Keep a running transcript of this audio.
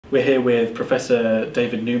We're here with Professor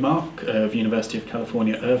David Neumark of University of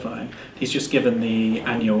California, Irvine. He's just given the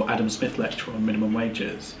annual Adam Smith lecture on minimum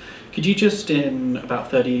wages. Could you just, in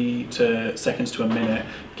about 30 seconds to a minute,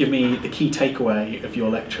 give me the key takeaway of your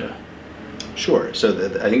lecture? Sure. So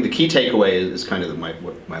I think the key takeaway is kind of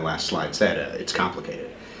what my last slide said. It's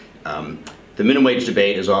complicated. The minimum wage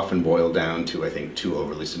debate is often boiled down to, I think, two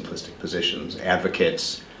overly simplistic positions.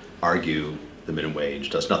 Advocates argue the minimum wage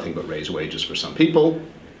does nothing but raise wages for some people,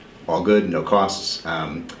 all good, no costs.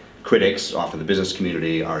 Critics, often the business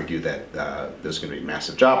community, argue that there's going to be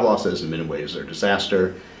massive job losses and minimum wages are a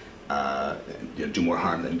disaster, do more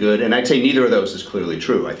harm than good. And I'd say neither of those is clearly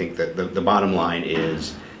true. I think that the bottom line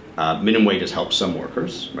is minimum wages help some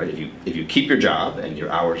workers, right? If you keep your job and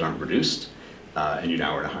your hours aren't reduced, and you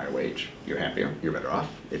now earn a higher wage, you're happier, you're better off.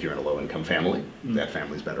 If you're in a low-income family, that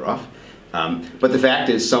family's better off. But the fact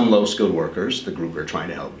is some low-skilled workers, the group we're trying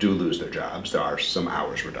to help, do lose their jobs. There are some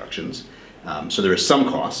hours reductions. So there is some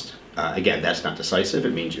cost. Again, that's not decisive.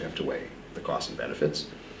 It means you have to weigh the costs and benefits.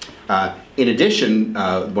 In addition,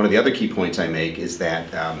 one of the other key points I make is that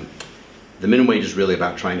the minimum wage is really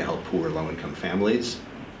about trying to help poor low-income families.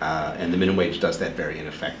 And the minimum wage does that very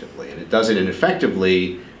ineffectively. And it does it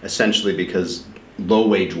ineffectively essentially because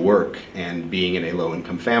low-wage work and being in a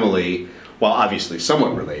low-income family, while obviously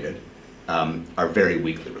somewhat related, are very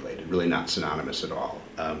weakly related, really not synonymous at all.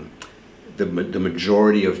 The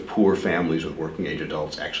majority of poor families with working-age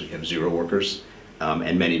adults actually have zero workers,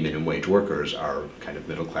 and many minimum wage workers are kind of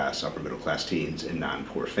middle-class, upper-middle-class teens in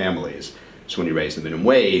non-poor families. So when you raise the minimum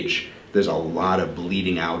wage, there's a lot of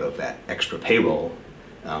bleeding out of that extra payroll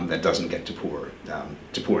that doesn't get to poor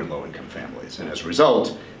and low-income families. And as a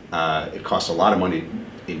result, it costs a lot of money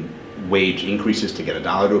in wage increases to get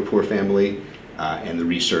 $1 to a poor family, and the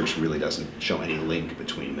research really doesn't show any link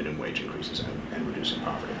between minimum wage increases and reducing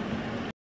poverty.